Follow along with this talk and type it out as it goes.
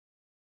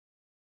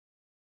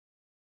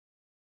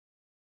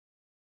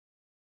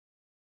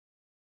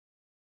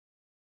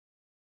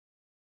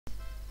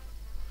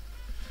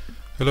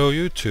Hello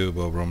YouTube,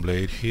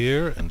 Blade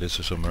here, and this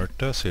is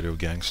Omerta, City of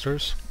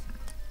Gangsters.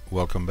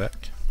 Welcome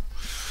back.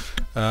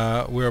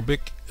 We're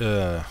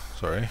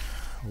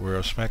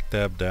smack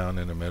dab down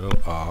in the middle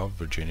of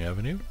Virginia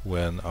Avenue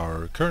when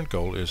our current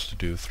goal is to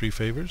do 3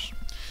 favors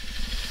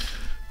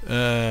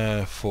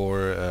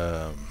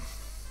for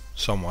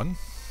someone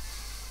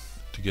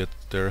to get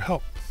their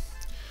help.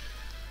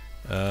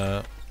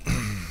 I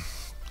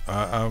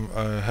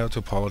have to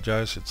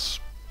apologize, it's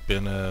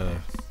been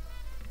a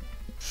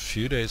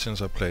few days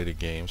since I played the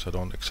game, so I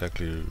don't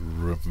exactly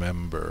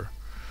remember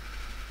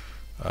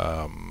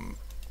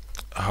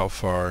how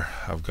far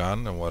I've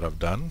gone and what I've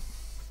done.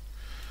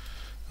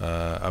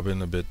 I've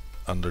been a bit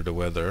under the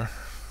weather.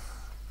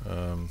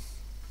 Time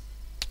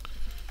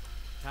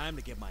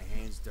to get my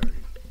hands dirty.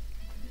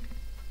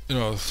 You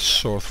know,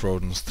 sore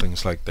throat and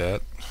things like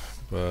that.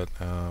 But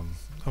I'm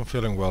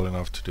feeling well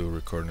enough to do a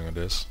recording of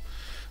this.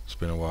 It's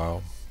been a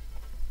while.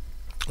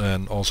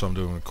 And also I'm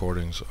doing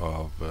recordings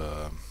of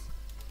a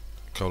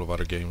couple of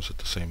other games at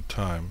the same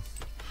time.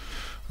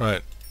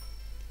 Right,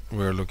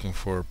 we're looking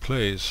for a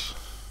place.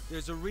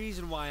 There's a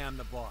reason why I'm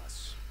the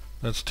boss.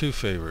 That's 2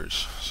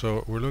 favors.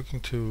 So we're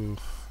looking to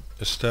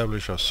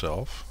establish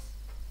ourselves.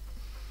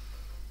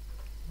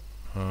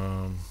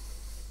 A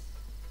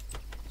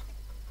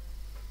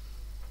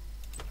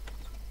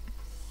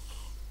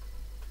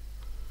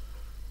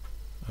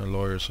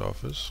lawyer's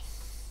office.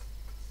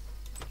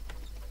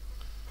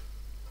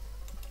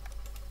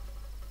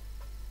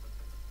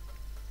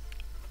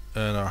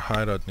 And our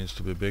hideout needs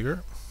to be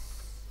bigger.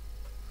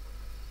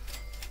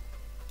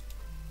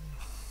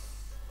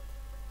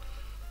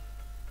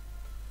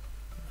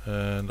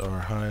 And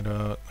our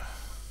hideout,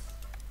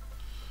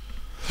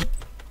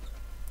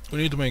 we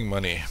need to make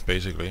money,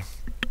 basically.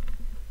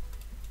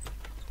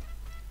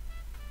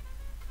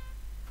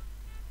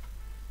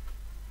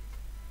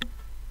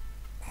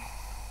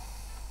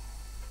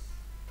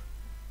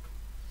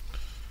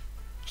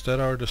 Is that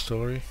our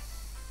distillery?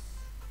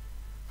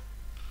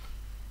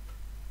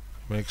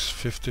 Makes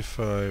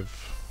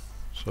 55,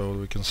 so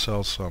we can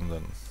sell some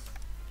then.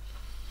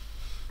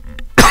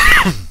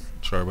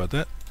 Sorry about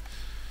that.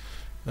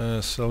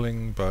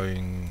 Selling,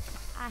 buying.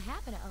 I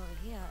happen to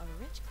overhear a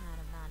rich client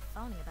of mine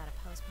phoning about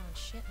a postponed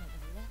shipment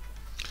of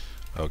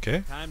liquor.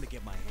 Okay. Time to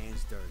get my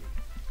hands dirty.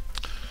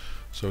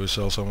 So we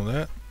sell some of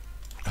that.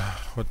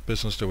 What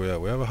business do we have?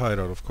 We have a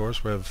hideout, of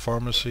course. We have a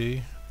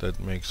pharmacy that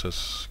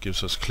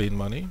gives us clean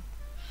money.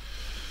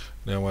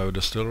 Then we have a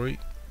distillery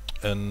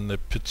and a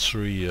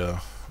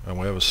pizzeria, and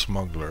we have a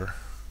smuggler.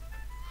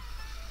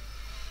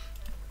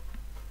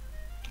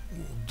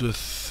 The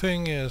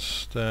thing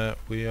is that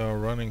we are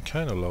running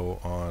kind of low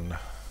on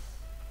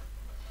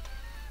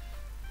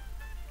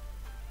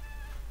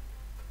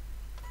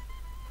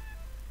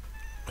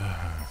You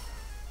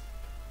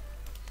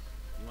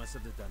want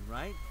something done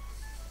right?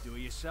 Do it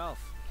yourself.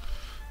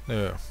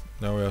 yeah,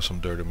 now we have some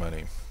dirty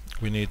money.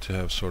 We need to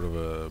have sort of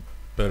a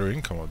better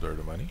income of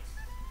dirty money.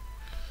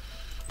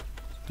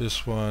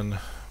 This one,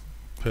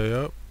 pay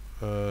up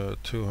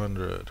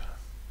 200.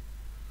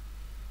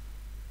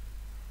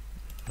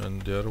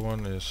 And the other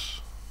one is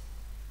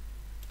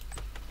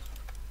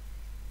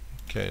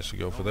okay, so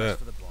go for that.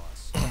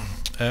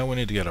 And we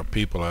need to get our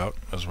people out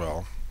as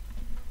well.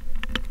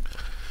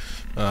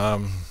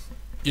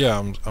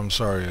 Yeah, I'm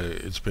sorry,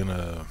 it's been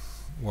a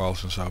while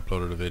since I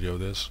uploaded a video of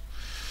this.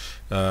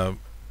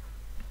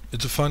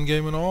 It's a fun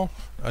game and all.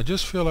 I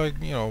just feel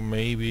like, you know,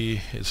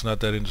 maybe it's not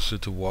that interesting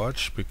to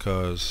watch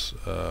because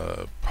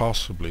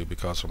possibly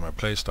because of my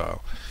playstyle.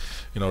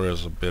 You know,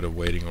 there's a bit of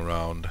waiting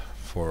around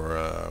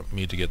for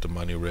me to get the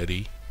money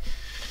ready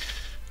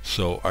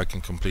so I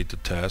can complete the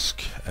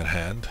task at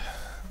hand.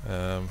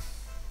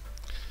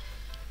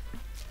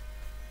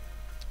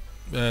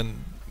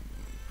 And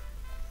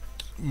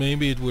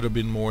maybe it would have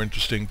been more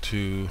interesting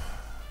to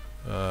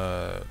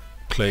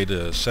play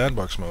the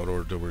sandbox mode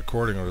or the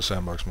recording of the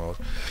sandbox mode.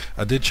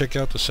 I did check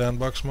out the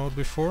sandbox mode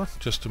before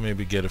just to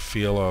maybe get a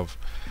feel of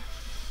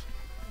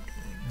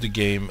the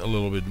game a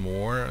little bit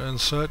more and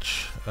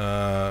such.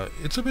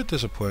 It's a bit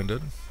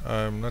disappointed,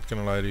 I'm not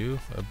gonna lie to you.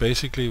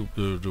 Basically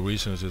the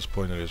reason it's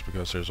disappointed is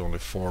because there's only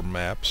 4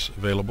 maps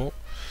available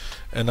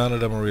and none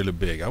of them are really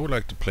big. I would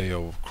like to play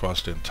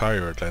across the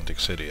entire Atlantic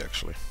City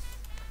actually.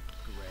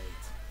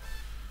 Great.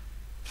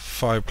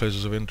 5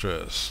 places of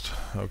interest.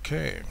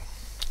 Okay,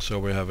 so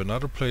we have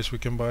another place we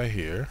can buy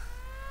here.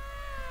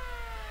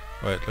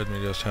 Right, let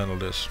me just handle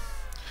this.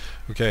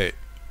 Okay,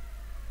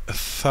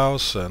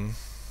 1,000.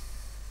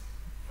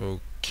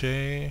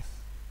 Okay.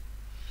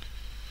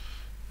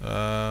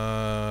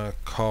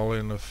 Call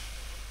in a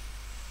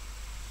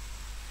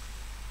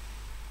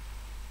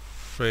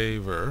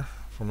favor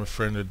from a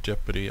friend at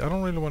Jeopardy. I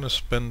don't really want to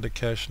spend the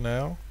cash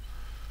now.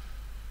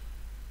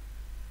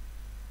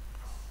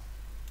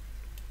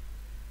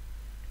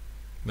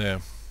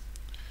 Yeah.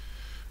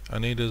 I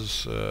need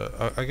his,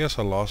 I guess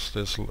I lost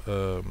this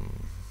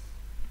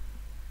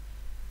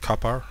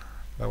copper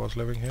that was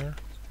living here.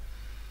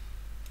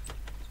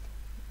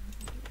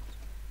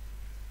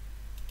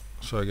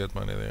 So I get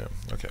money there.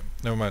 Okay,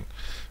 never mind.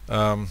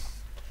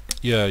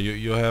 yeah,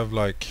 you have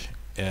like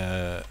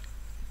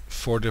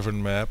 4 different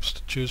maps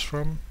to choose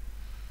from,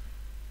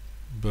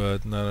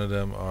 but none of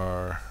them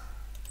are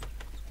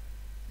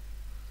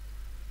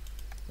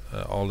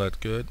all that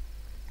good.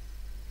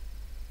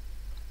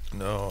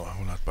 No, I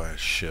will not buy a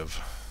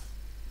shiv.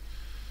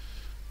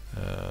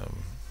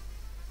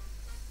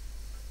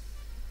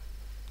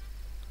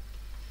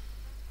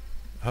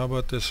 How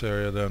about this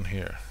area down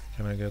here?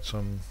 Can I get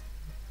some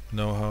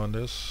know-how on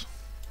this?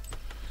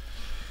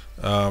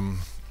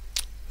 And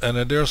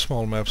there are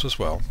small maps as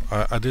well.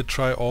 I did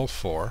try all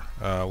 4.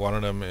 One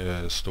of them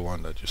is the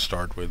one that you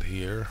start with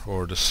here,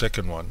 or the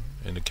second one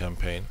in the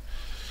campaign.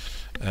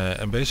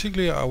 And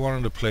basically I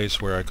wanted a place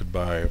where I could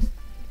buy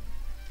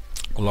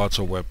lots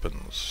of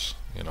weapons,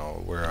 you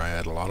know, where I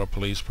had a lot of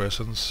police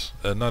presence,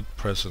 not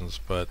presence,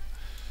 but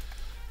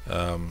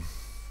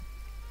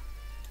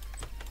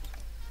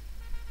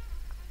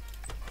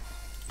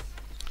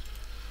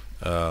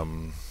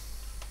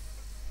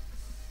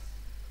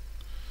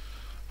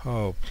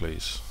oh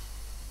please.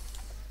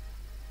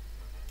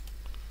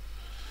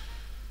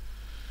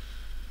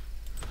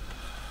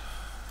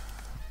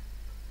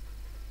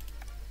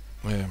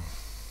 Yeah.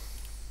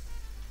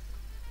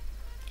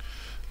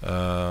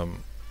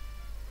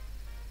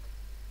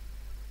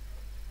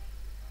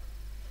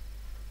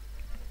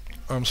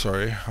 I'm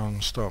sorry,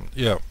 I'm stumped.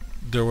 Yeah,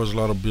 there was a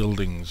lot of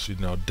buildings, you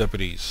know,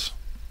 deputies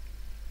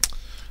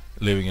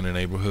living in a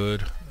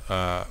neighborhood,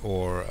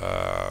 or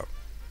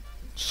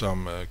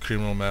some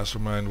criminal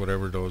mastermind,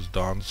 whatever those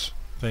dons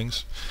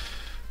things.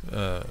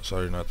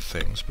 Sorry, not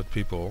things, but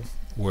people,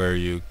 where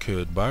you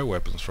could buy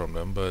weapons from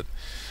them, but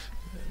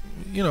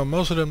you know,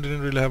 most of them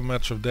didn't really have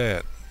much of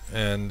that,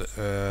 and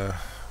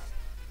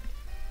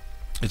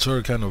it's sort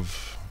of kind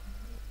of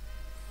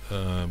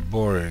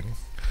boring.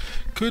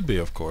 Could be,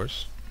 of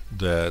course,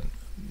 that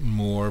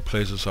more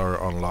places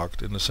are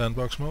unlocked in the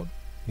sandbox mode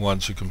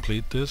once you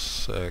complete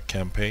this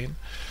campaign.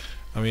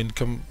 I mean,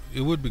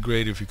 it would be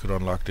great if you could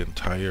unlock the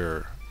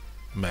entire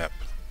map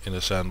in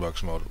the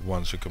sandbox mode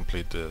once you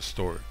complete the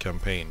story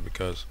campaign,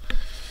 because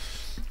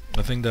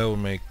I think that would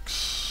make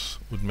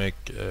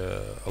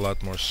a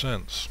lot more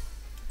sense.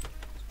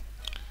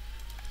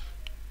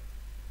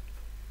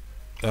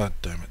 Ah,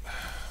 damn it.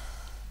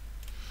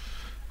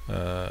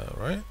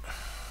 Right.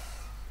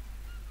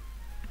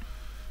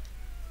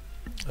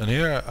 And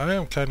here I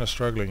am kind of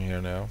struggling here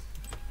now.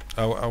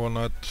 I will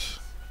not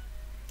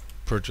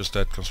purchase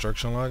that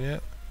construction lot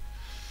yet.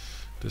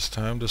 This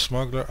time the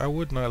smuggler, I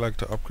would not like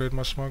to upgrade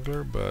my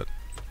smuggler, but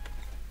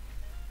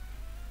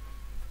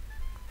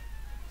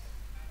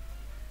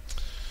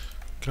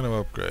kind of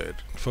upgrade.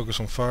 Focus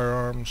on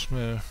firearms,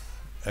 meh.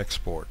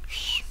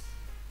 Exports.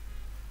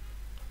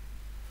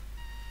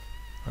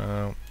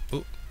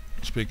 Ooh,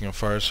 speaking of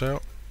fire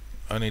sale,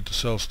 I need to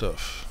sell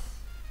stuff.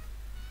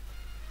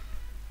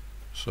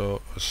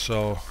 So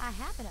sell. I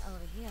happen to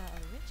overhear a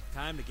rich.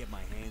 Time to get my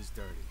hands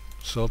dirty.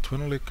 Sell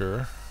twin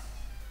liquor.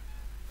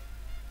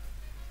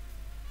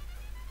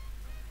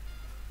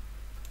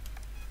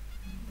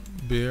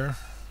 Beer.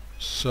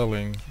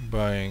 Selling.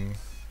 Buying.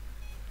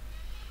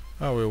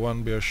 Oh, we're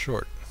 1 beer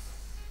short.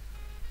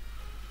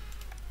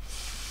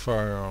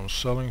 Firearms.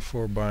 Selling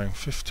for buying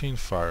 15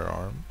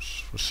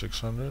 firearms for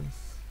 600.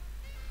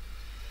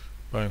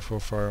 Buying 4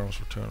 firearms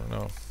for 200.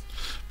 No.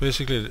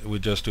 Basically, we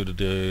just do the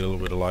deal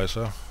with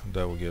Eliza.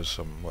 That will give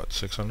some, what,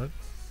 600?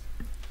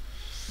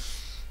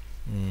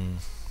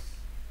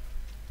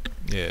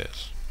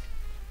 Yes.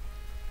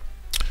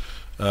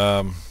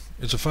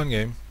 It's a fun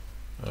game.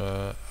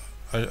 I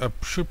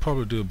should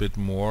probably do a bit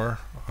more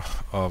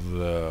of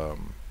the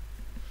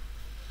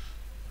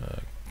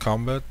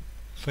combat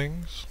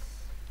things,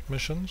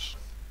 missions.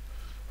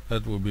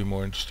 That would be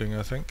more interesting,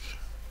 I think.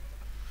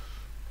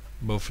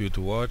 Both for you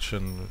to watch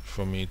and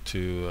for me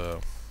to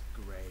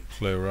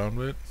play around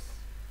with.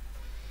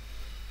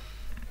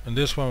 And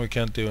this one we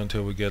can't do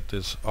until we get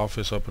this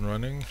office up and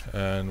running,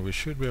 and we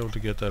should be able to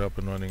get that up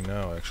and running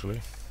now,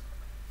 actually.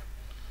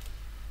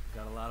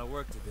 Got a lot of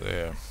work to do.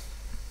 There.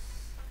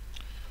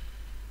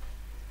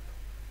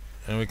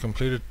 And we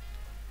completed.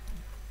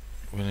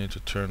 We need to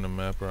turn the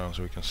map around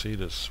so we can see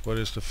this. What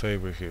is the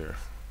favor here?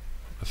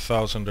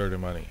 1,000 dirty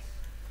money.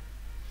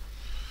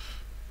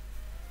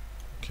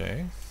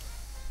 Okay.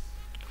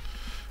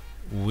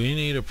 We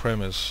need a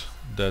premise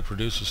that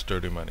reduces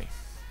dirty money.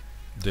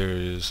 There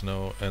is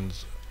no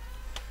end.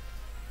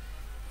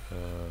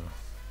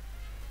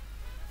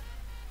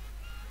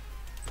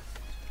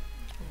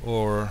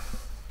 Or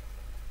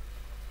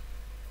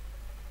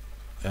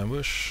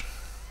ambush.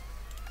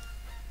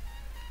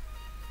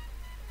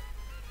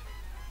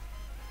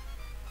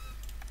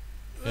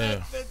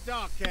 Let the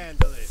doc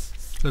handle it.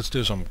 Let's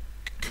do some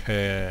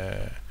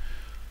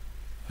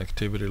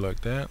activity like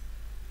that.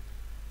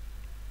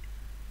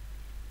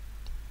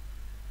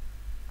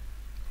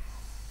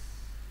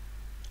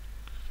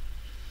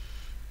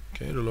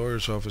 Okay, the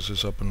lawyer's office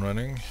is up and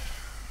running.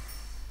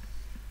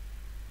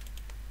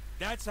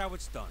 That's how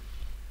it's done.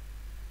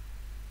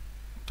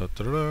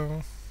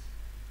 Ta-da-da.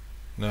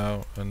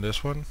 Now, and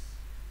this one.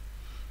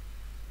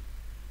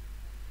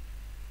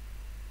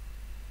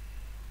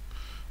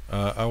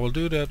 I will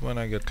do that when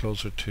I get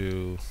closer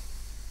to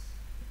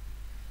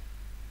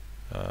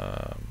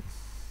um,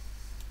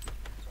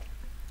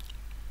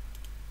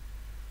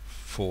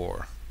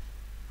 4.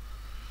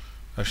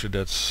 Actually,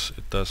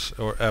 it does,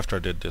 or after I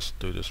do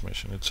this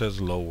mission. It says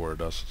lower,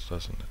 doesn't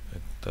it?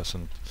 It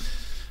doesn't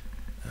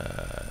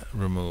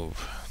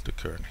remove the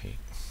current heat.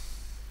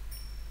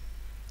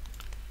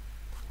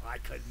 I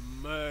could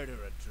murder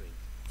a drink.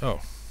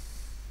 Oh.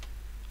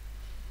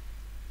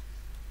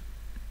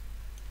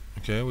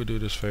 Okay, we do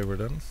this favor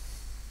then.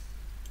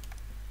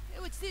 Hey,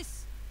 what's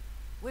this?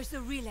 Where's the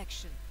real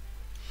action?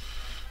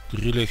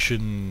 The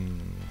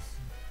election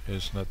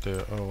is not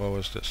there. Oh, what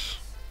was this?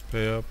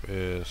 Pay up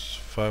is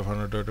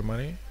 500 dirty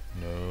money.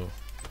 No.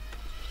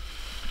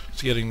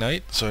 It's getting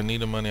night, so I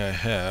need the money I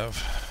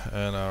have,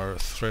 and our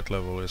threat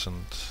level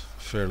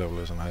fear level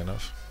isn't high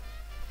enough.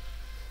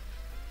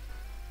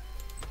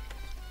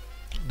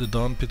 The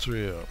Dawn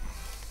Pizzeria.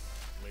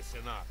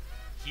 Listen up.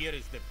 Here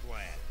is the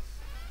plan.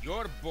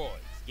 Your boys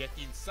get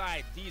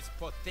inside these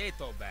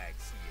potato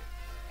bags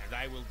here, and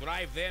I will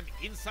drive them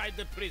inside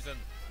the prison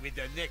with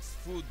the next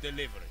food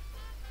delivery.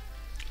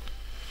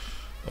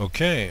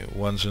 Okay,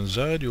 once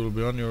inside you will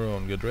be on your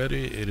own. Get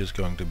ready, it is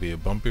going to be a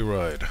bumpy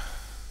ride.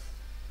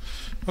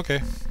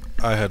 Okay,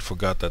 I had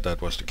forgot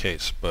that was the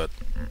case, but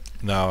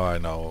now I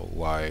know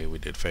why we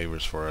did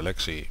favors for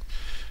Alexei.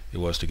 It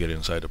was to get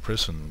inside the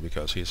prison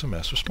because he's a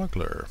master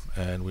smuggler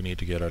and we need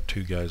to get our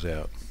 2 guys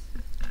out.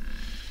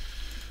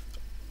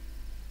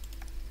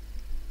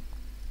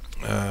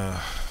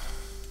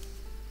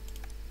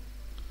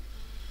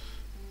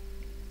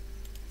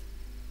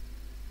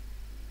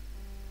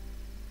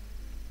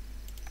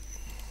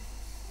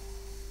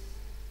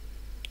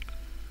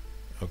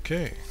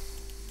 Okay.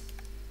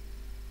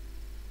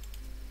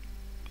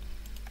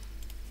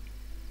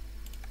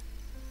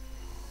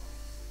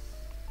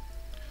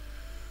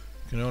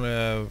 You can only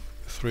have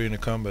 3 in a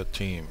combat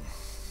team.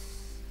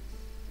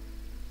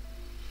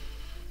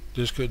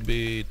 This could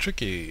be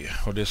tricky,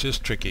 or this is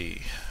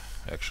tricky,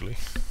 actually.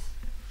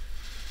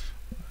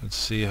 Let's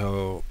see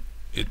how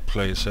it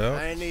plays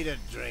out. I need a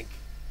drink.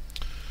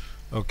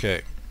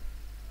 Okay.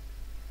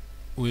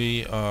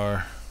 We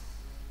are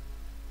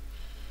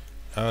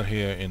out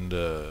here in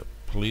the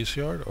police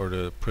yard, or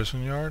the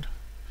prison yard.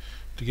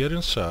 To get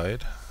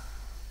inside,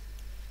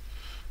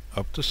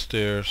 up the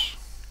stairs,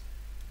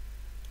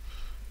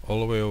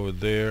 all the way over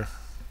there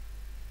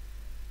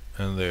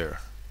and there.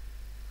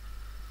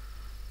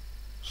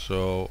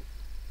 So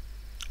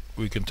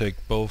we can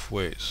take both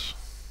ways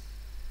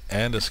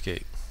and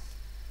escape.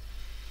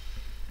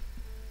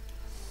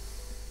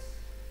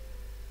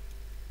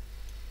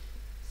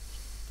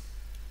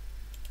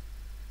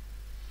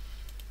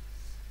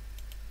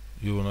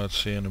 You will not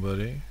see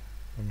anybody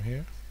from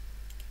here.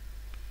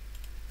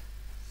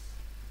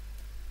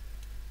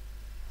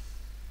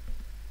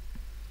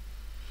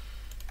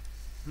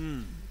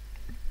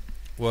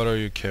 What are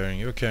you carrying?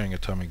 You're carrying a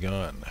Tommy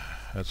gun.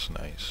 That's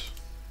nice.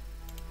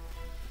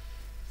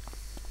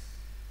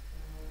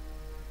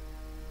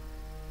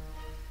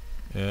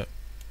 Yeah.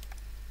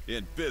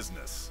 In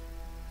business.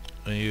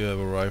 And you have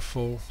a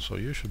rifle, so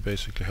you should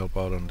basically help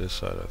out on this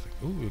side, I think.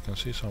 Ooh, you can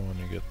see someone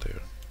when you get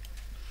there.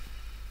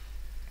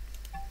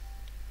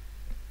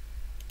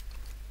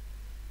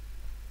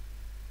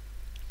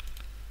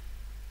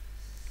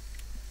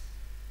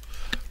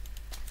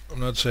 I'm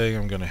not saying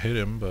I'm gonna hit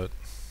him, but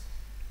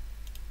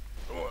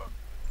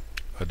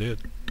I did.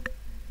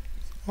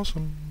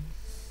 Awesome.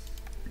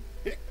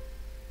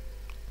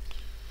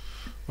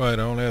 Right,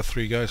 I only have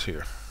 3 guys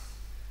here.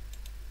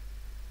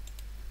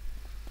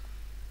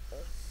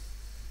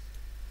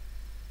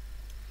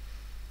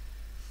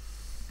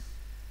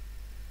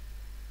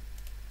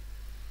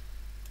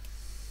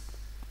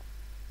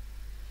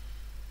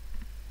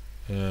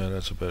 Yeah,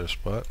 that's a better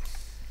spot.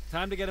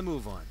 Time to get a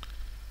move on.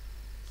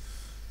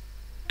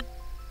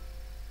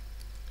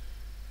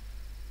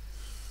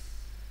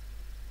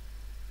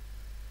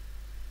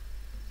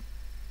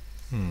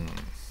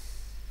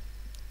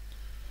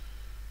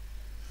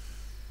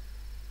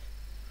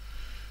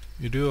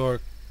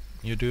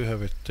 You do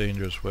have a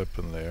dangerous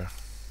weapon there.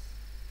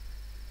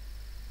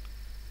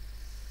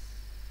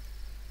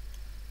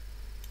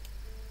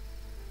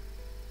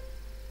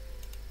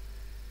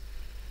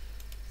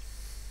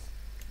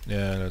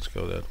 Yeah, let's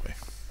go that way.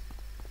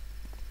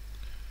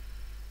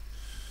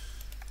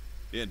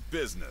 In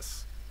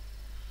business.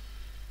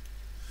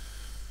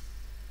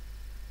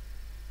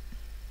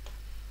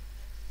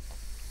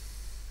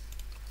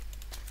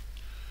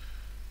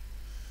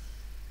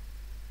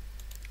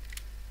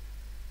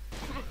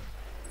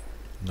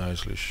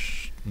 Nicely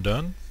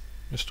done,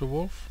 Mr.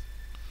 Wolf.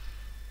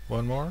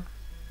 One more.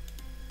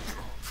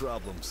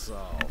 Problem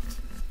solved.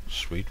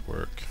 Sweet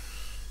work.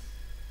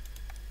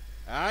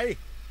 Aye?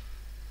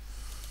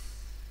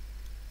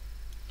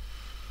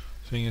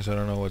 Thing is, I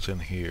don't know what's in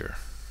here.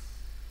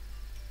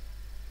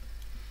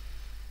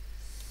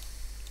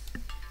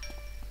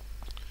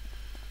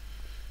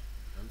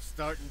 I'm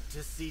starting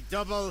to see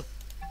double.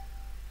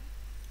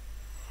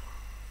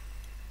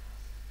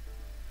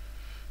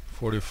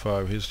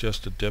 45, he's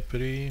just a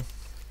deputy.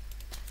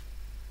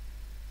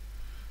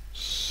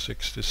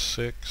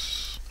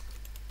 66.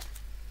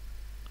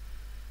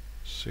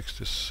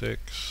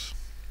 66.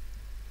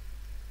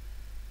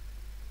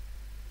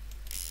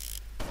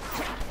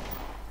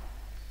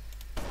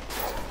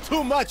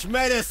 Too much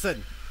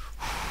medicine!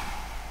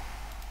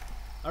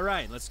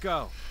 Alright, let's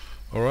go.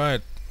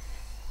 Alright.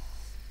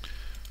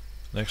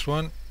 Next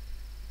one.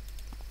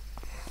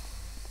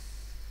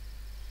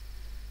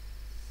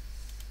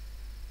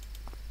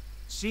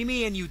 See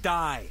me and you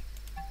die.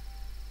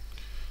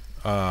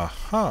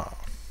 Aha.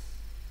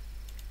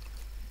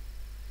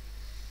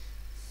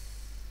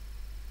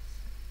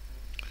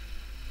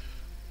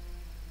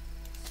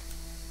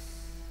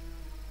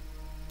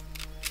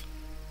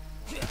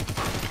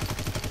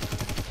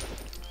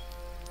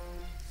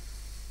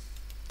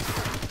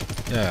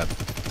 Yeah,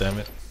 damn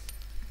it.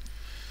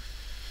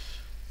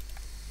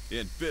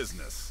 In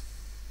business.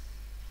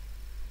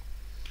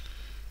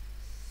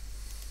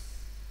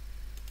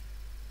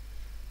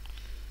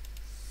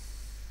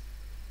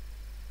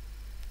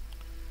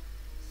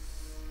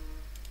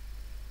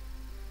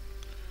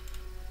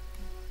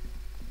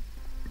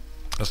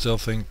 I still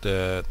think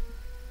that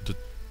the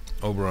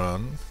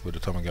Oberon with a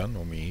Tommy gun,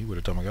 or me with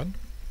a Tommy gun,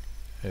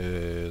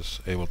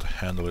 is able to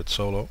handle it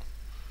solo.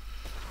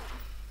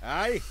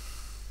 Aye?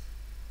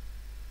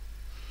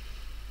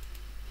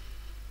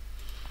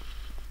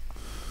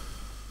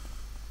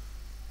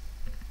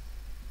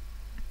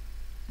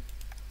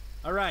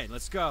 Alright,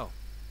 let's go.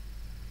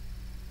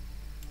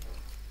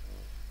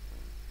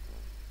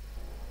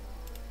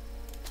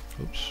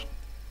 Oops.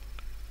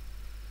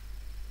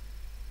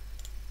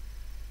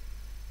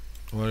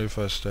 What if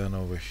I stand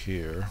over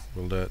here?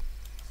 Will that...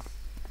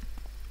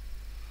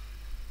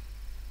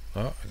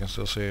 Oh, I can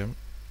still see him.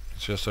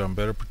 It's just that I'm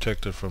better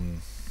protected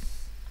from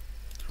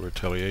the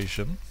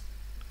retaliation.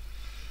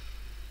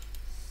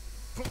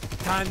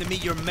 Time to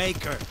meet your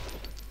maker.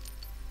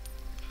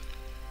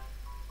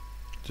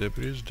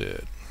 Deputy's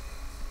dead.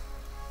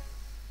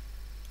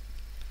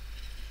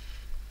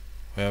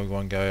 We have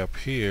one guy up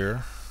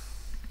here,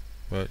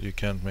 but you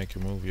can't make a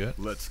move yet.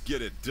 Let's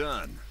get it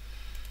done.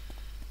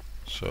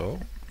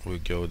 So we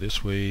go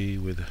this way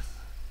with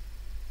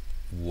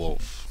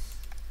Wolf.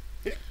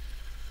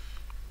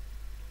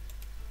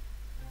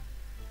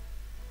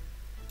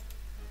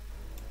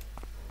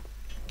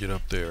 Get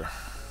up there.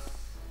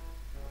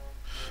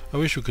 I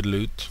wish we could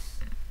loot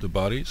the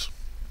bodies,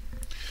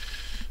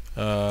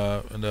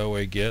 and that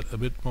way get a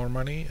bit more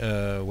money,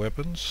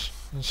 weapons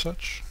and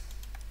such.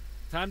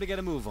 Time to get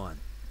a move on.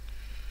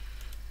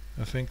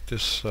 I think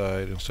this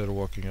side, instead of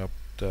walking up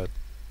that...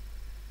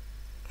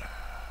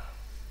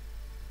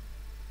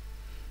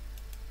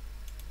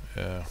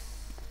 Yeah.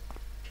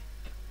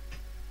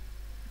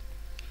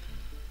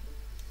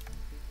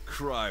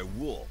 Cry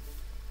wolf.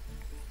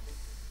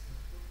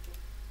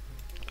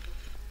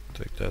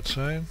 Take that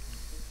side.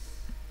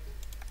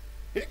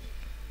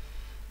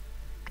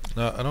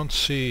 Now I don't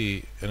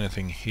see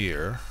anything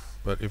here,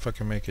 but if I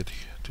can make it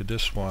to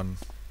this one...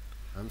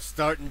 I'm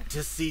starting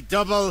to see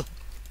double.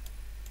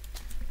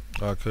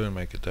 Oh, I couldn't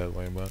make it that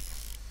way, but...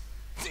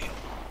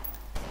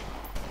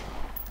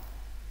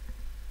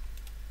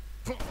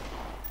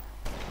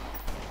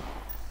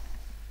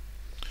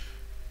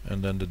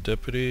 And then the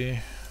deputy...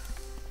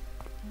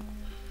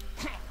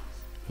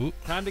 Ooh.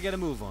 Time to get a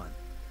move on.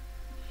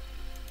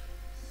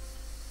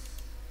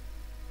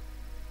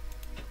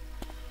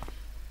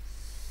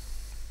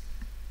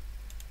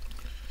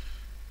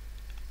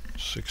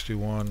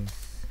 $61,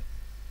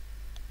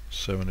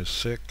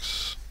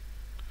 $76.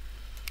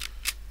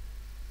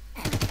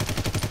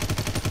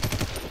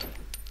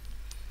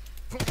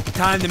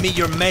 Time to meet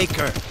your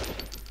maker.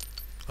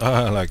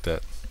 I like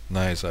that.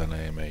 Nice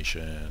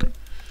animation.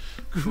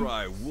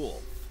 Cry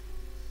wolf.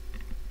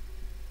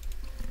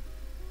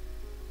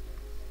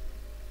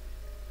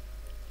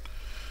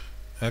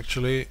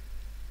 Actually,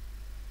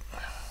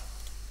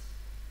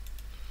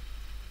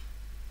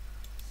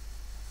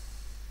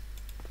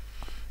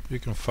 you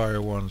can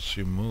fire once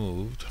you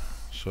moved,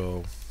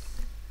 so...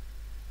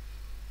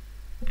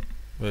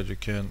 But you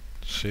can't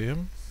see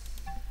him.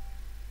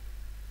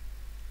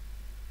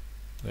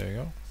 There you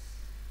go.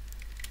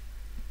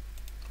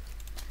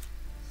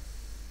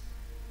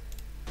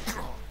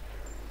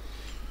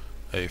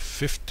 A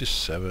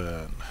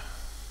 57.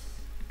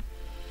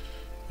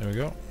 There we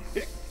go.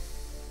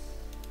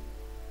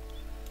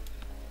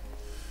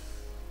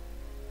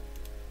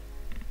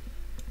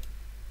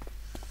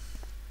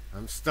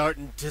 I'm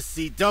starting to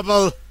see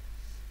double.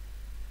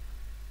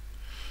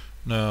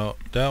 Now,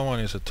 that one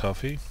is a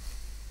toughie.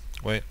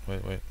 Wait.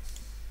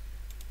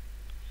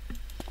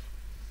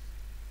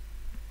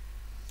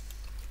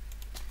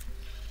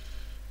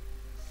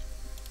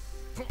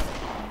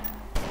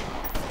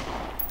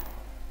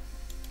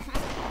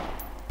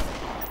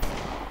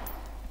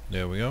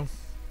 There we go.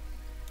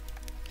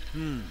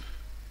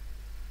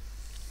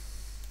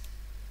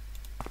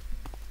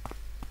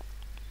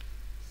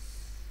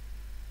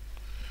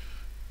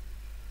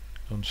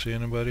 Don't see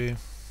anybody.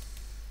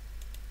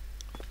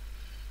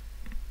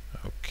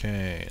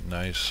 Okay,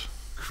 nice.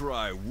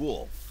 Cry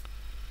wolf.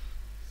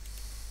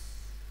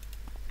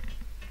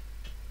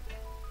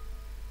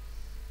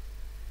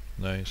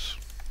 Nice.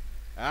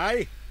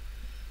 Aye?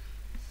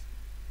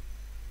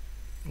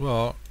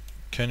 Well,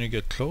 can you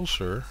get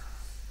closer?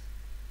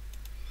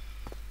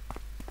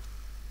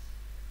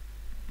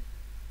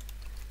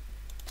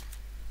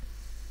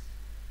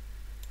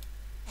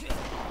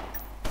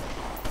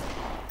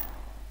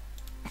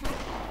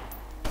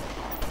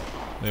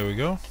 There we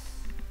go.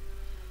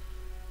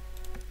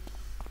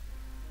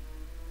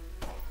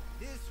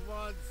 This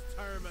one's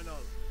terminal.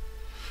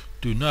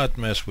 Do not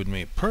mess with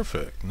me.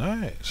 Perfect.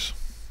 Nice.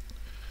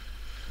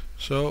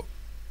 So,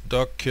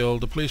 Doc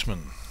killed the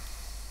policeman.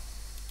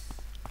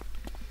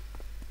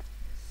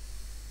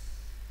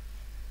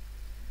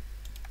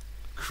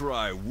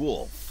 Cry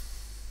wolf.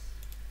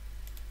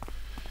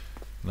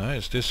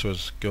 Nice. This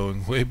was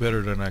going way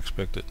better than I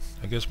expected.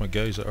 I guess my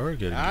guys are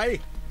getting Aye?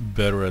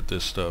 better at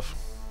this stuff.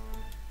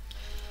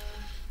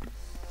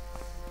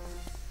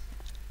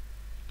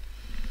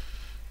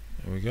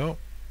 There we go.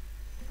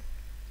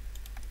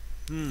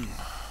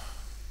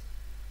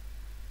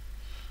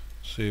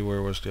 See,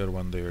 where was the other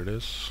one? There it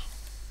is.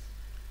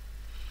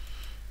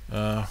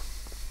 I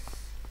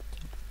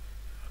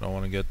don't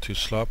want to get too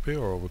sloppy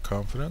or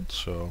overconfident,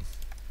 so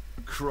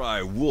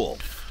Cry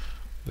wolf.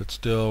 let's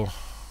still...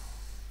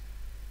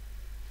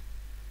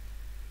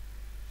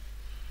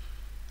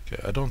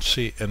 Okay, I don't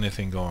see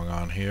anything going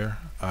on here.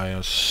 I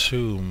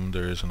assume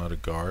there is another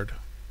guard.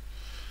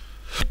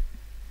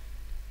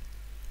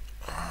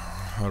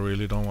 I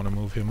really don't want to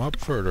move him up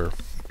further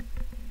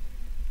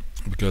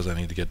because I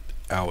need to get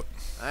out.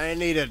 I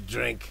need a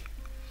drink.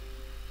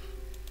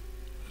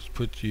 Let's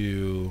put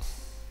you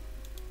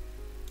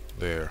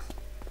there.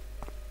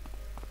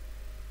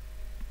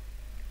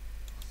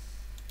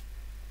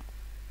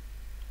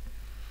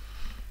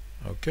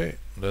 Okay,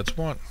 that's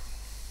one.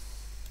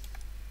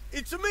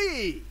 It's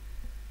me!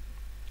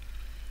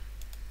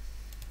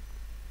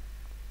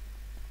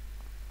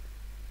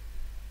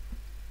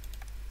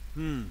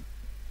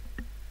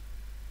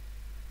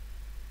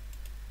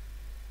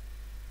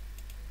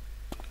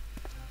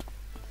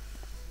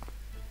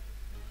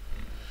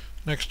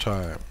 Next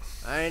time.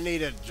 I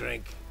need a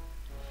drink.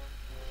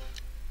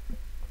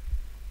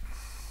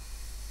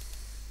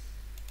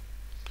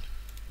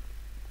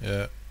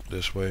 Yeah,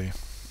 this way.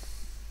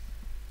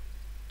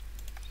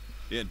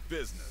 In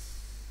business.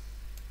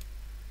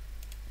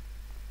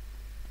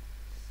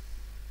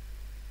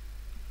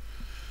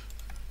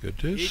 Good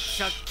this. It's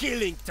a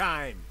killing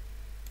time.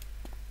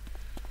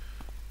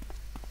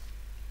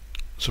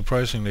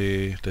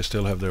 Surprisingly, they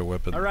still have their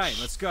weapons. All right,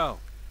 let's go.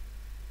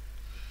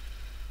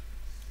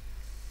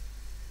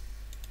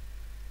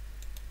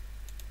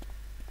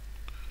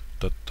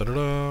 Da, da, da,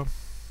 da.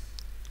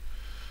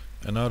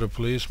 Another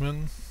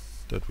policeman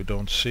that we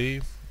don't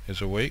see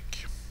is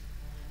awake.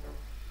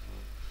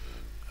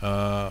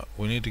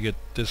 We need to get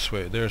this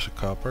way. There's a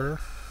copper.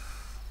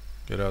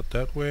 Get out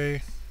that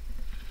way.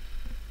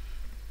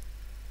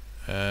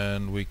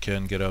 And we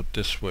can get out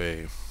this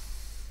way.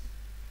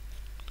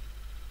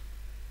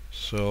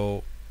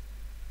 So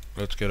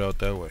let's get out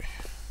that way.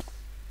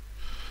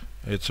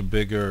 It's a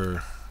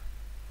bigger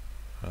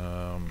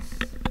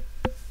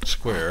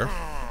square.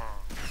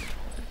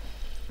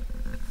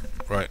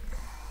 Right.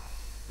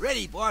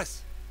 Ready,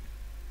 boss.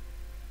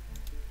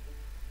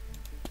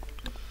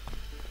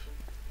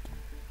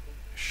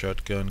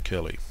 Shotgun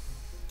Kelly.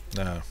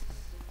 Nah.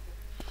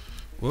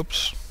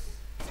 Whoops.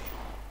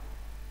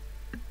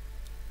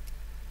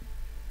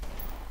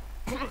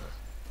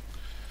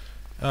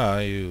 Ah,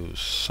 you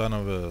son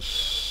of a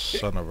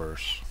son of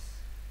hers.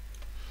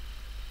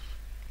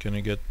 Can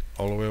you get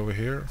all the way over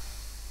here?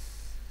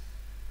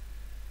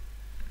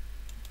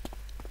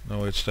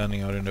 No, it's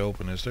standing out in the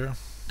open, is there?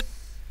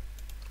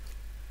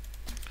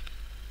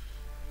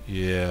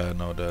 Yeah,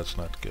 no, that's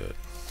not good.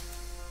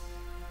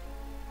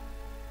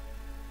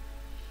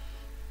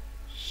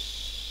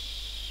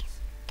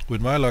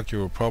 With my luck, you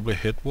will probably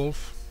hit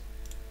Wolf.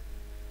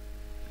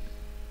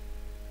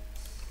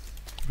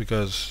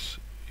 Because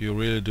you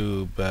really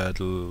do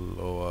battle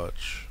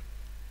Overwatch.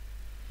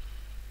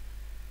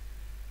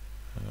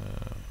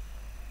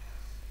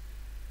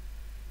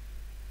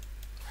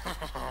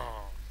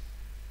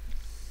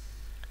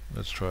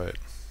 Let's try it.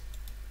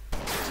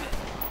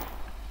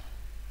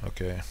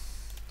 Okay.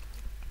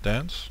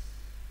 Dance?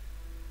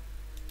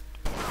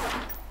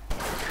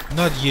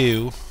 Not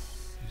you.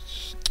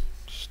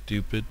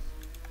 Stupid.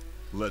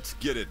 Let's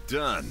get it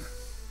done.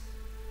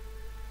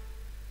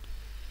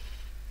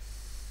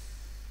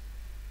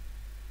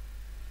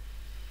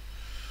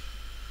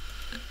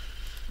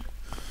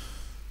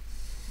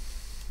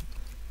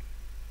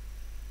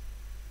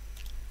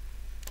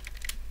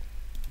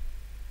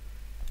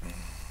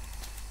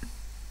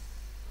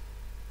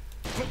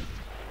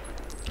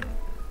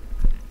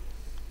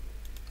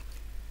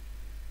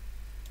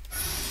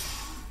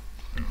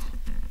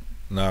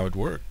 Now it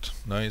worked.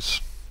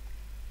 Nice.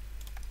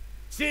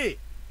 See.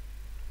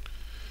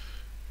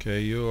 Okay,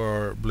 you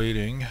are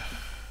bleeding.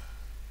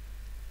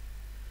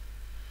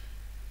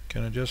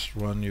 Can I just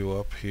run you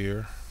up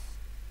here?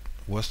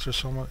 Was there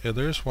someone? Yeah,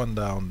 there's one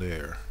down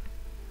there.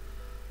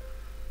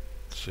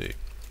 Let's see.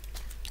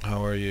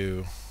 How are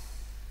you?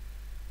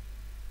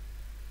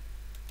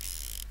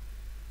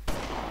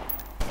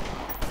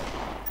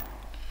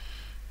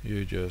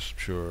 You just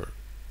sure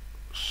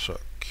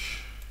suck.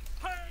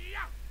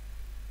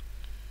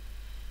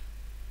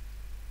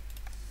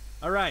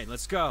 All right,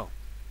 let's go.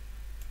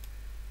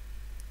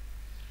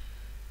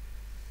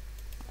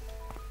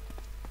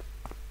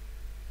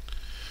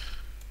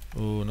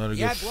 Ooh, another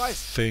Yeah, good boys.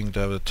 thing to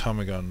have a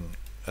Tommy gun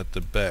at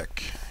the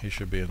back. He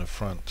should be in the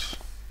front.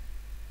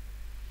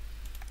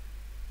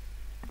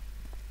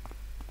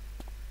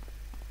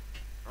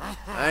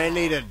 I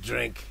need a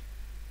drink.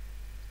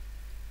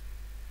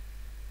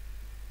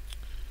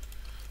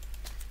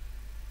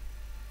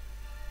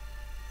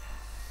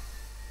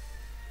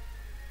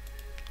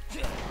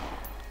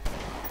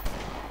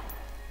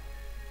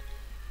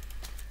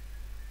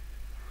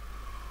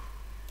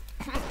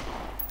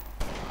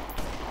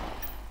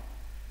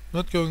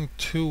 Not going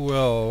too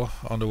well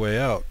on the way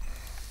out.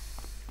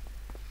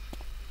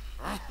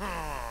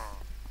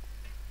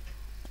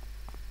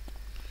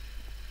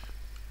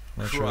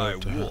 Not sure Cry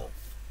what to wolf.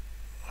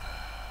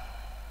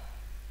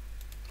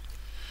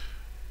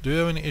 Do you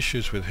have any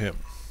issues with him?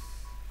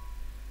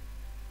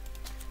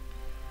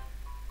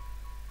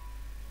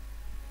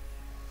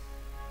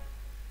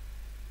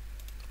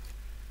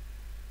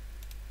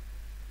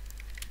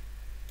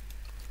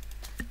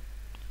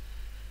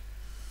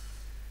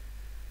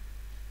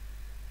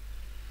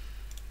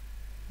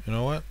 You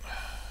know what?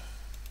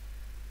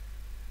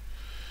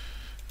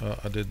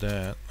 I did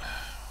that.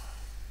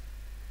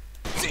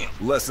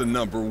 Lesson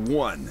number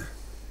 1.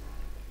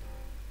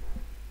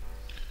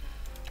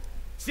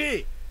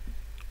 See.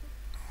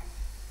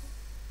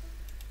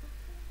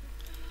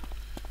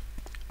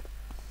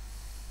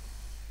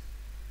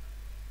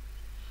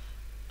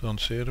 Don't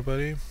see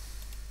anybody.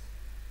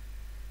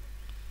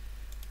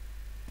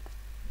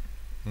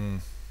 Hmm.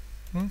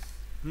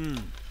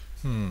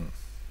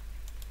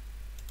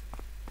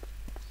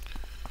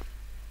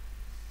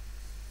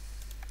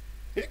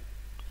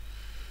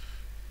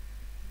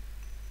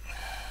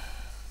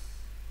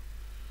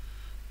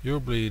 You're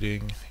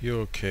bleeding. You're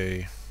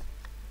okay.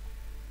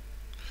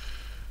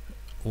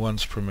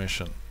 Once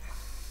permission.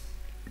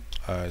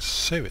 I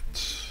save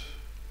it.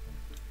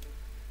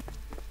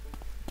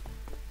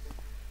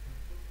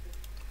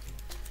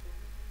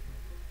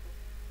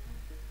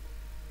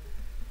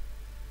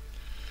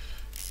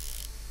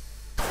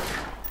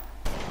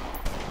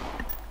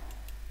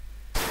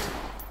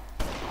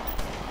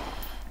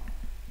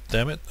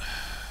 Damn it.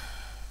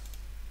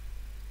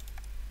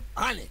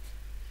 On it.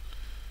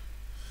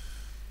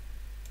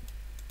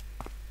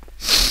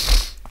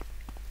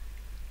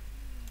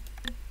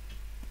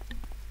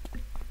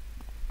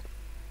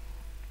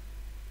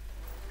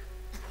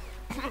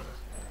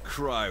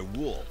 Cry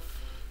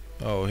wolf.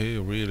 Oh, he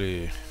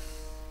really...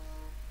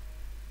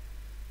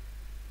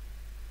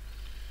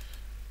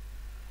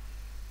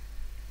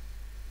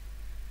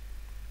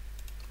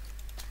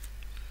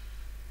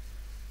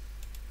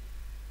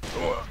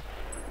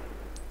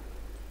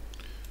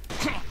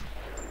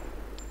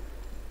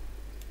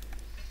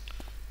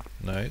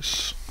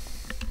 Nice.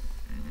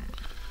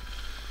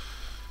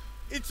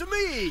 It's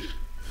me.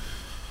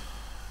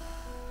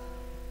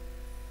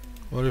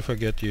 What if I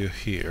get you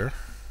here?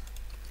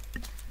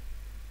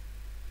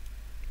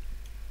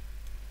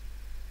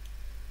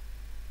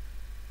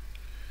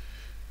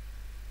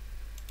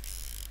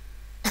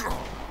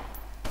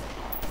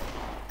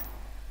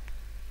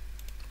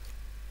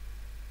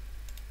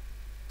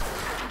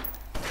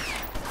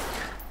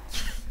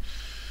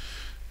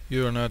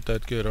 You're not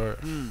that good, are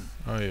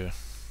you?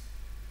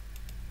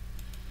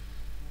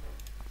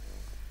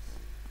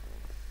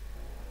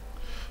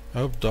 I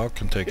hope Doc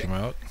can take him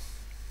out.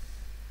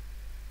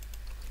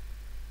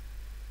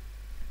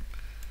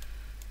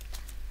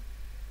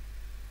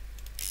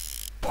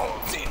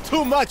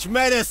 Too much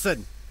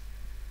medicine.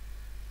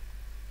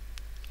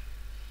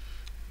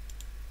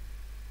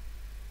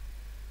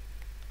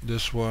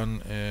 This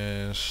one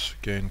is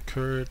gain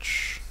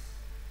courage.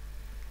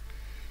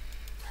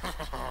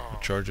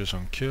 Charges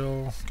on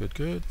kill. Good,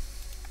 good.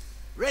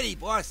 Ready,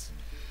 boss.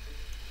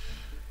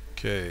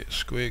 Okay,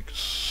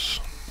 squigs.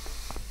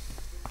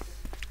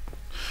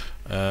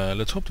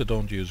 Let's hope they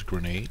don't use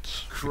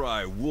grenades,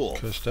 Cry wolf.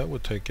 because that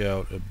would take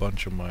out a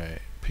bunch of my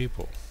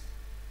people.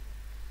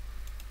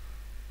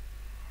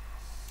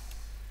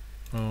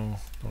 Oh,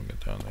 don't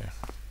get down there.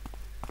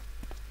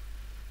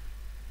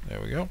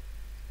 There we go.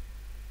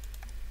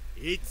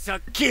 It's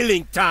a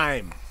killing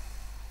time.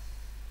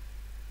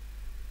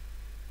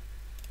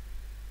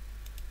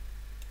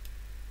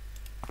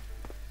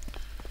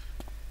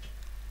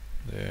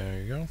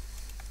 There you go.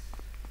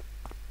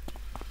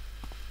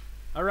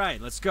 All right,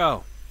 let's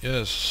go.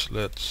 Yes,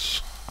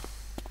 let's...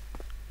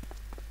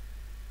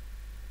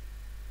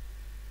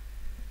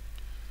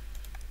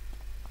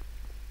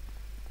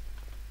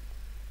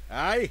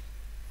 Aye.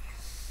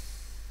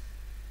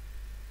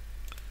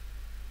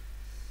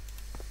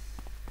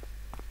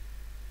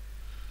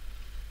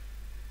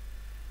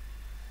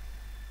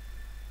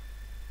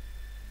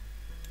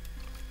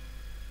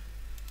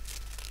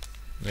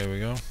 There we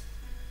go.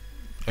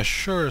 I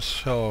sure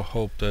as hell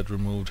hope that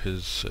removed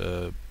his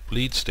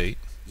bleed state.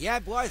 Yeah,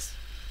 boss.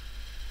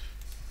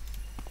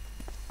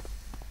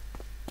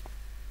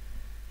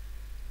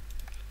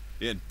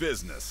 In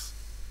business.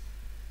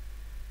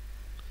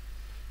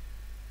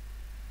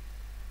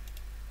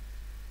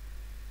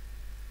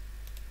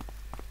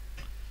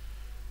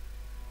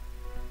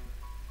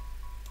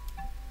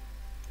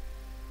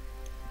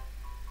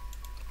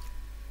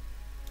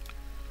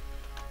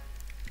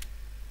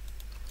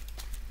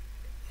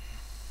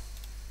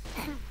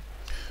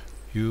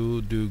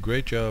 You do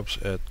great jobs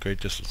at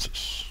great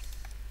distances.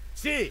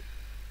 See.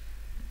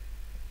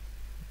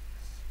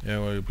 Yeah,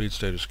 well, your bleed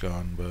state is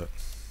gone, but...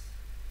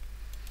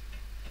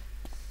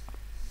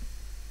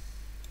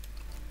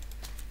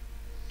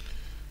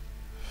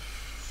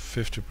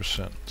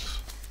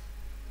 %50.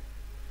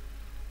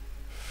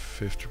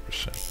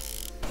 50%.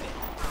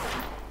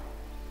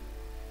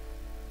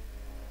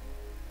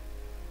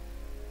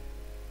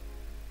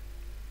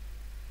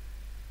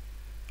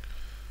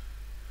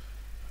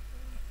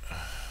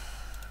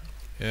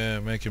 Yeah,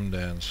 make him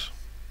dance.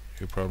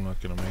 You're probably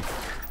not gonna make it.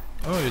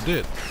 Oh, you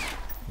did.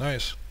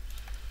 Nice.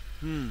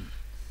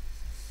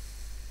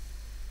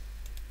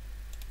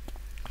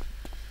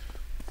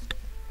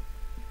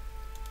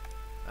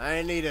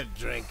 I need a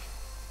drink.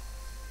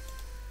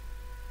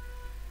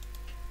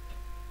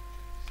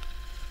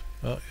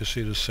 Well, you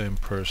see the same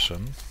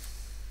person.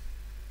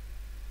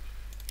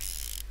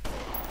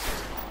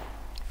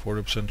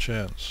 40%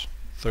 chance.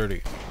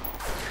 30.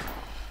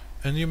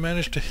 And you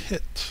managed to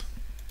hit.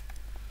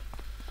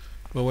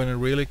 But when it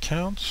really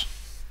counts?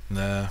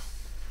 Nah.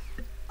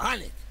 On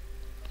it.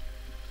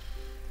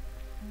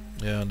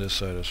 Yeah, on this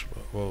side as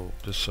well. Whoa,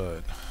 this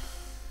side.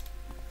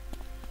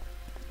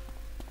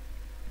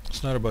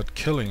 It's not about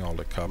killing all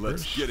the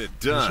coppers. Let's get it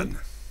done.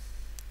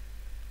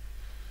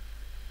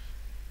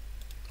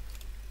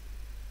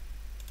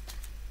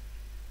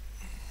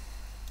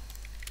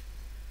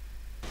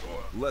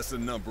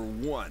 Lesson number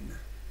 1.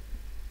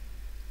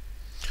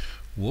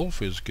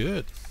 Wolf is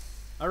good.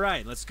 All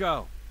right, let's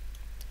go.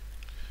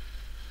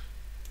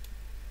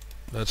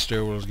 That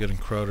stairwell is getting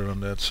crowded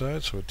on that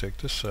side, so we take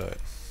this side.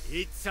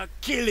 It's a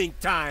killing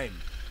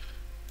time.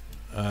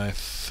 I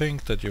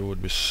think that you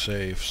would be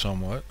safe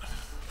somewhat,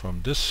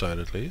 from this side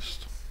at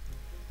least.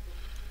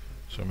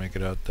 So make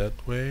it out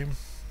that way.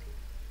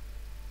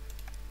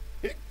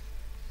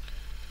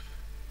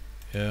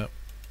 Yeah.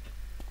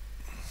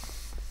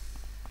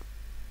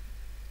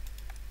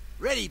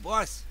 Ready,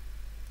 boss.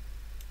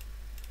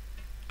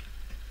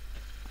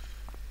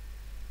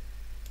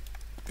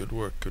 Good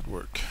work, good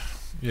work.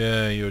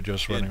 Yeah, you're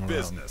just running In around.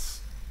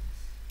 business.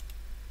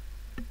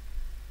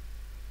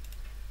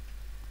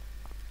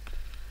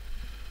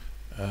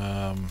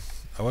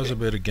 I was a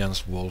bit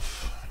against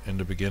Wolf in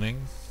the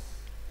beginning,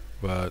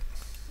 but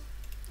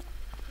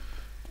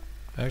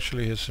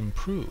actually he's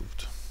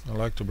improved. I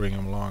like to bring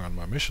him along on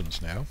my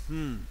missions now.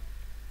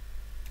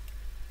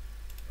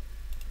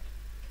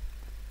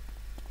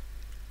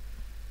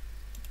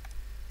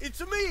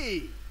 It's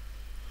me.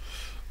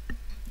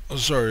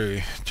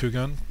 Sorry, Two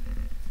Gun,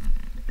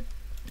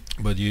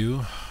 but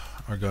you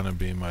are gonna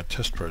be my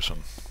test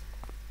person.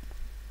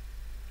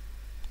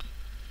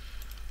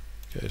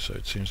 Okay, so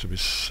it seems to be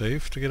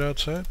safe to get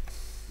outside.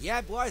 Yeah,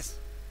 boss.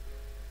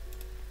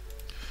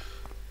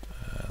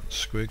 And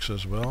Squigs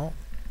as well.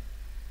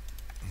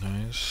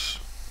 Nice.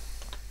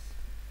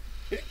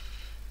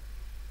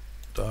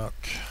 Doc.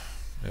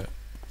 Yeah.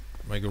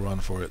 Make a run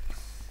for it.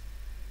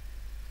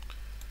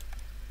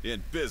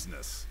 In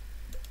business.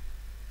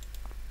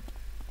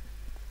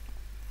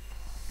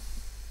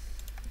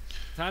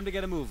 Time to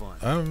get a move on.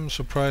 I'm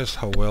surprised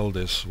how well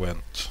this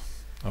went.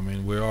 I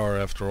mean, we are,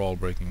 after all,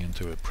 breaking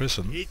into a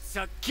prison. It's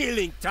a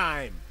killing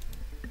time.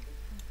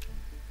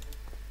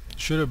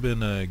 Should have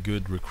been a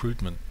good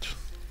recruitment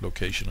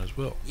location as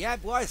well. Yeah,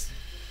 boss.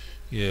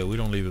 Yeah, we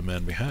don't leave a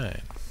man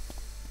behind.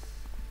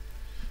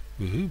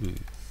 Woohoo!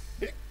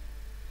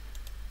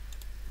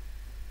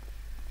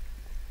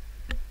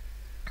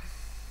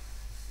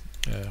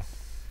 Yeah.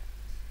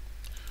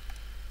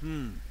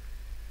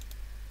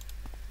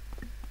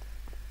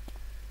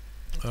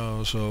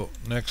 Oh, so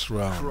next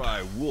round,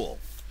 Cry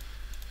wolf.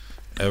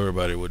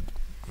 everybody would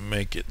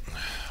make it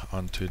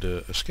onto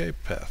the escape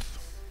path.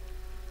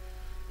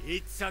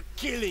 It's a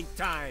killing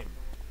time.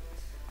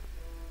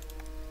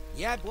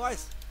 Yeah,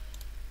 boss.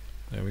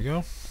 There we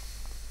go.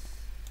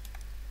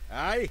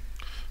 Aye.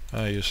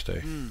 Ah, you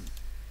stay.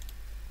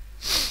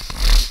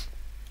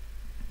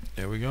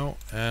 There we go.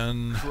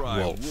 And Cry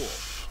wolf.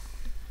 wolf.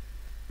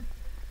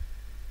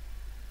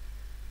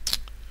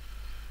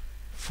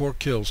 4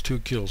 kills, 2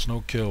 kills,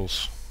 no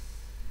kills.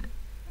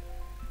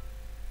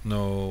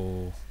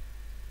 No.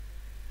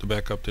 The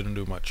backup didn't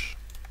do much.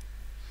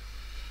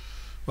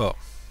 Well,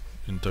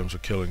 in terms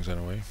of killings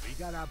anyway. We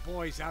got our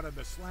boys out of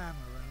the slammer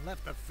and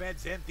left the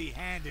feds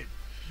empty-handed.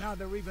 Now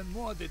they're even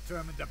more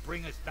determined to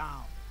bring us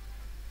down.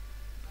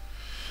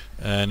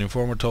 An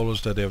informer told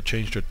us that they have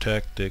changed their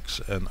tactics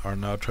and are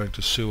now trying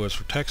to sue us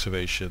for tax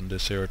evasion. They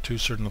say there are 2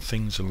 certain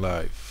things in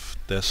life: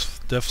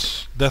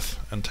 death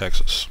and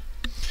taxes.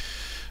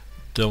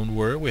 Don't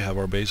worry, we have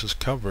our bases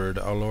covered.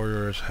 Our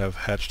lawyers have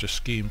hatched a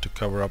scheme to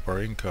cover up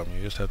our income.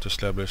 You just have to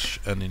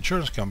establish an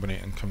insurance company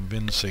and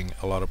convincing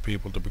a lot of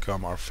people to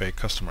become our fake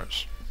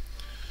customers.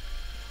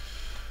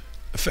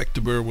 Effect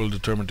the burr will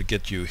determine to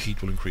get you.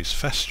 Heat will increase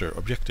faster.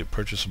 Objective,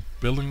 purchase a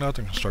building lot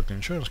and construct an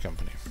insurance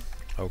company.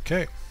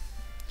 Okay.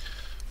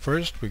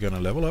 First, we're gonna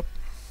level up.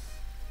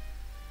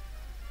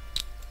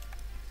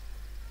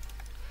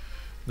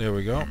 There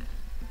we go.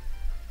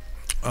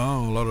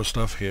 Oh, a lot of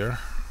stuff here.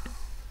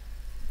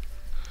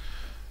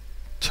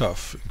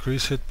 Tough.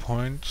 Increase hit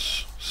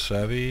points.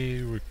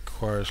 Savvy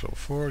requires level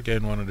 4.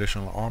 Gain 1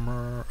 additional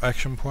armor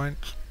action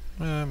point.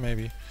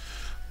 Maybe.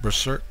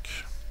 Berserk.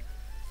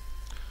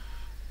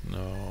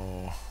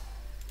 No.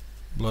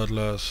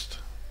 Bloodlust.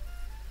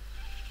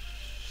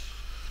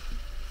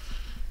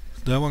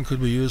 That one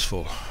could be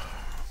useful.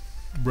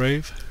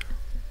 Brave.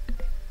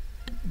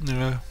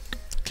 Yeah.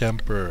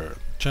 Camper.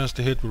 Chance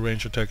to hit with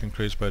range attack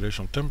increased by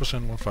additional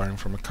 10% when firing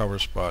from a cover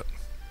spot.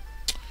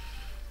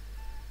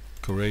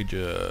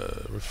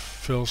 Courageous.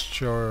 Refills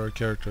your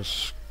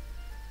character's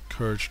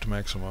courage to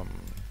maximum.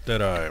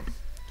 Deadeye.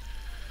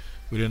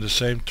 Within the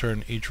same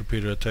turn, each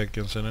repeated attack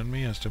against an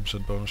enemy has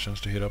 10% bonus chance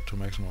to hit up to a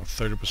maximum of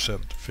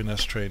 30%.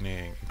 Finesse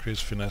training. Increase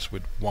finesse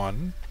with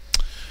 1.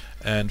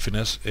 And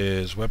finesse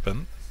is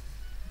weapon.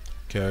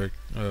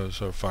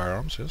 So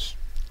firearms, yes.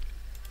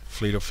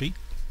 Fleet of feet.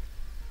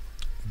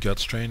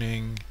 Guts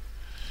training.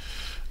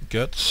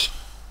 Guts.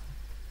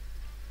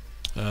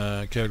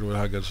 Character with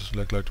high guts is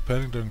like to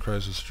panic during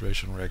crisis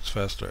situation, reacts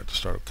faster at the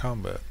start of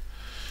combat.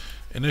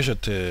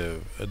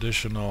 Initiative.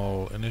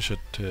 Additional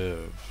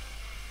initiative.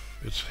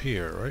 It's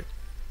here, right?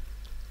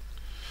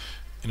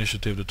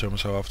 Initiative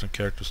determines how often a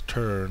character's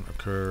turn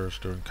occurs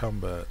during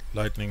combat.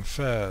 Lightning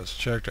fast.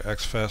 Character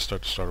acts faster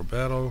at the start of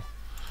battle.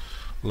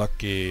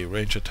 Lucky.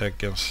 Range attack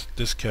against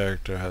this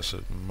character has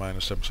a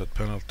minus 7%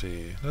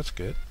 penalty. That's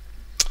good.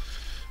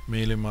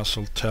 Melee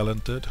muscle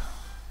talented.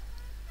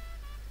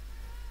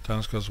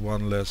 Talents cost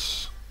 1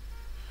 less.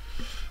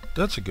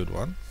 That's a good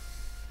one.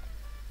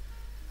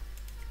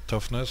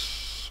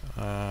 Toughness.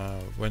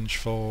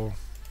 Vengeful.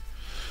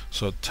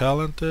 So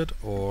talented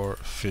or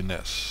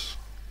finesse.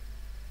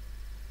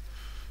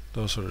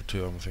 Those are the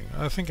two I'm thinking.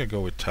 I think I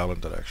go with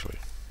talented actually.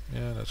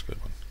 Yeah, that's a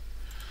good one.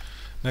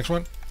 Next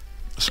one.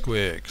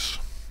 Squigs.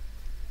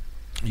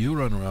 You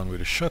run around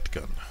with a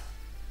shotgun.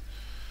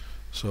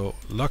 So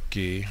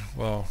lucky.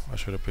 Well, I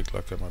should have picked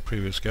lucky on my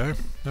previous guy.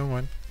 Never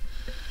mind.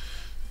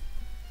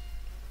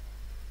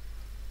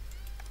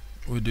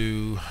 We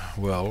do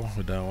well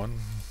with that one.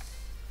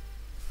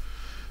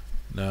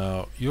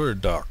 Now you're a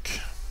duck.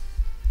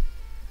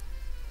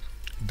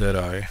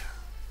 Deadeye.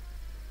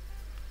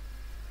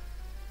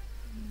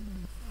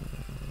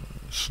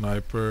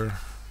 Sniper.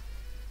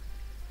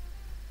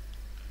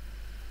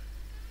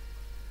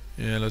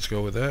 Yeah, let's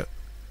go with that.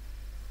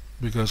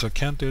 Because I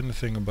can't do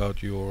anything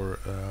about your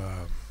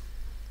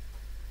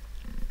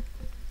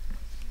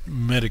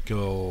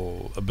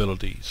medical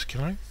abilities,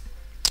 can I?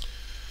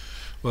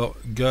 Well,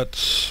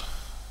 guts.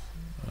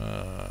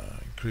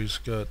 Increase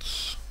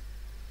guts.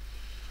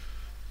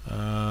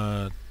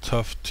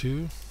 Tough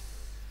 2.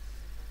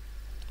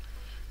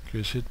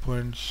 Increase hit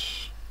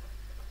points.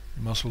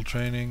 Muscle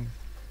training.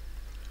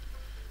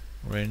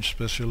 Range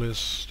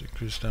specialist.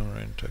 Increase damage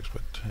range attacks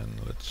by 10.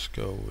 Let's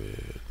go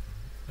with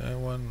that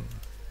one.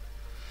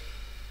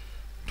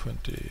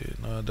 20.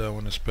 No, that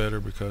one is better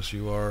because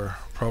you are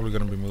probably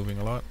going to be moving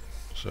a lot.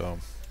 So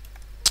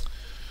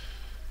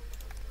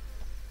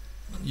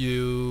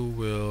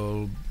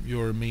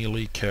you're a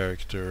melee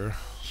character,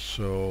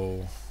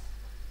 so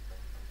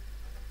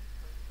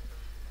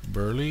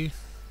burly.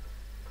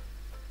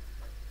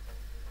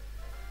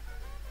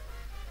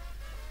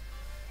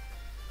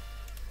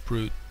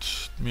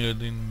 Brute.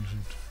 Melee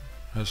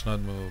has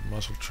not moved.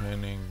 Muscle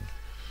training.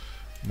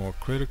 More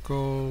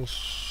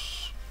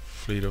criticals.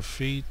 Fleet of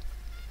feet.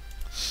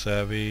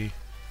 Savvy.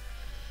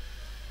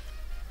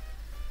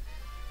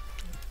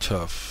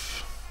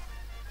 Tough.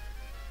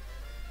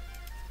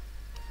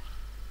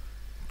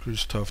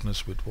 Increase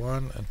toughness with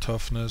 1, and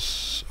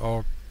toughness.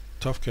 All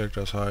tough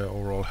characters high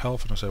overall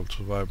health and is able to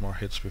survive more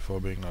hits before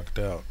being knocked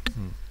out.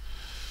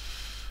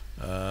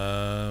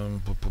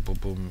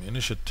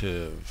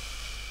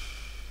 Initiative.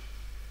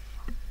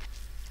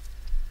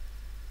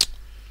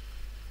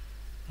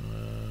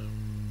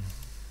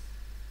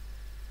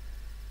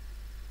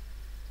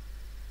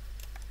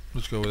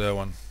 Let's go with that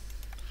one.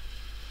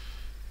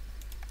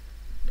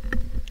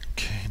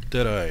 Okay,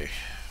 Deadeye.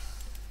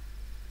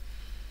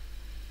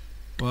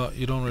 Well,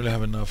 you don't really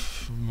have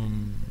enough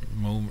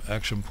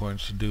action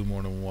points to do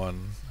more than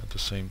one at the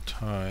same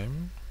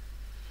time.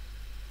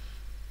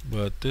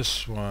 But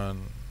this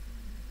one,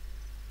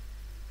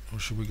 or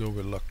should we go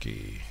with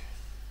lucky?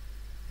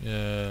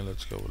 Yeah,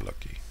 let's go with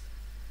lucky.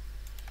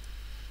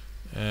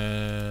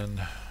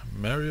 And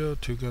Mario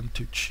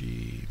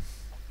Tugantucci.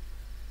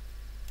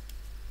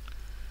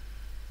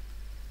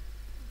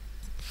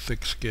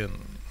 Thick skin.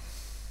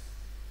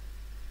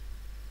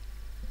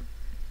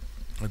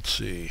 Let's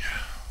see.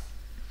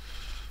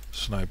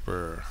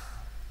 Sniper.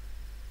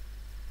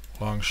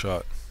 Long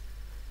shot.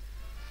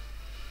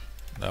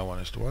 That one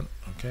is the one.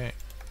 Okay.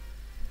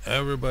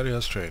 Everybody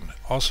has trained.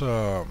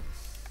 Awesome.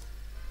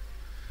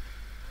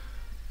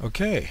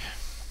 Okay.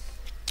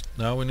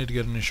 Now we need to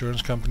get an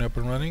insurance company up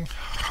and running.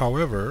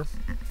 However,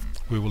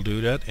 we will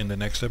do that in the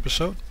next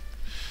episode.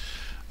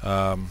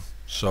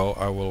 So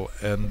I will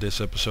end this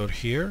episode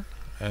here,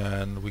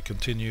 and we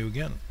continue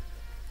again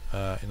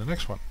in the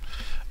next one.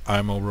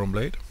 I'm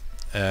Blade,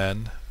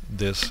 and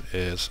this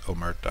is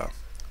Omerta.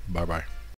 Bye bye.